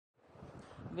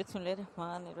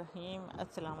Bismillahirrahmanirrahim.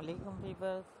 Assalamu alaikum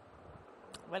viewers.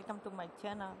 Welcome to my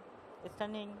channel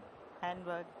Stunning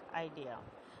Handwork Idea.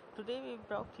 Today we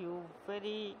brought you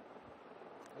very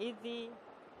easy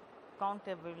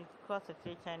countable cross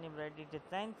stitch and embroidery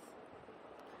designs.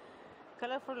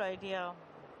 Colorful idea,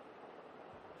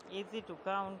 easy to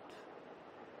count.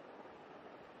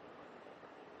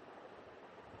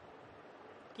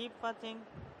 Keep watching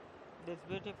this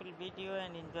beautiful video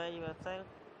and enjoy yourself.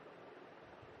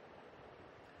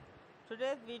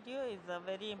 Today's video is a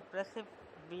very impressive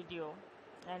video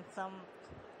and some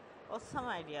awesome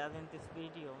ideas in this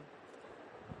video.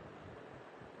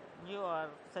 You are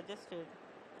suggested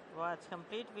watch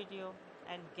complete video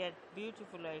and get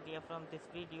beautiful idea from this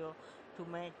video to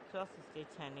make cross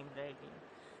stitch and embroidery.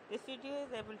 This video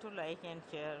is able to like and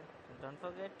share. Don't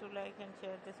forget to like and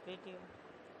share this video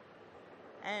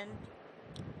and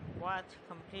watch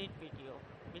complete video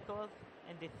because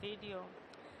in this video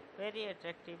very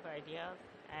attractive ideas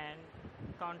and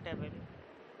countable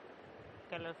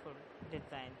colorful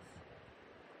designs.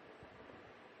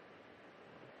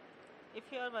 If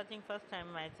you are watching first time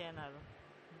my channel,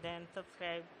 then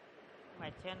subscribe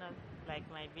my channel, like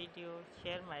my video,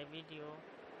 share my video,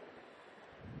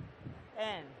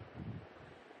 and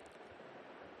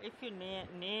if you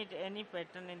need any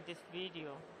pattern in this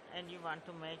video and you want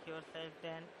to make yourself,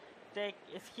 then take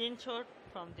a screenshot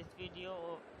from this video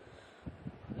or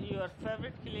your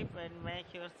favorite clip and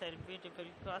make yourself beautiful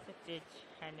cross stitch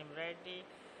and embroidery.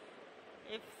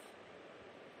 If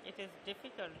it is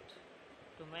difficult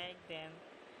to make, then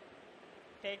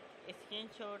take a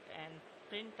screenshot and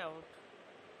print out,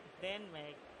 then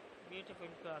make beautiful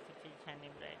cross stitch and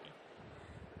embroidery.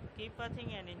 Keep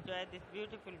watching and enjoy this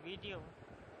beautiful video.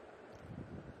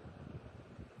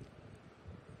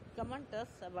 Comment us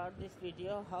about this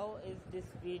video, how is this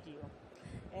video,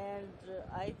 and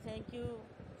I thank you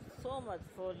so much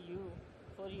for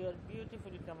your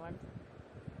beautiful comments.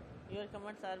 Your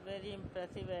comments are very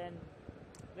impressive and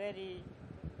very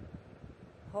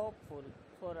hopeful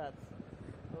for us.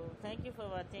 So thank you for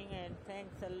watching and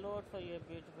thanks a lot for your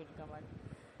beautiful comment.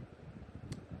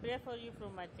 Pray for you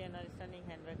from my channel Stunning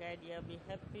Handwork Idea. Be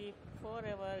happy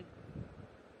forever.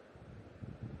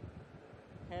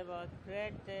 Have a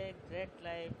great day, great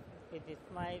life with a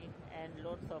smile and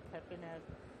lots of happiness.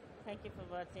 Thank you for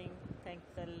watching. Thanks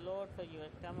a lot for your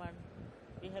comment.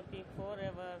 Be happy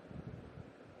forever.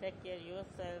 Take care of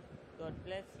yourself. God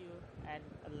bless you and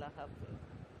Allah Hafiz.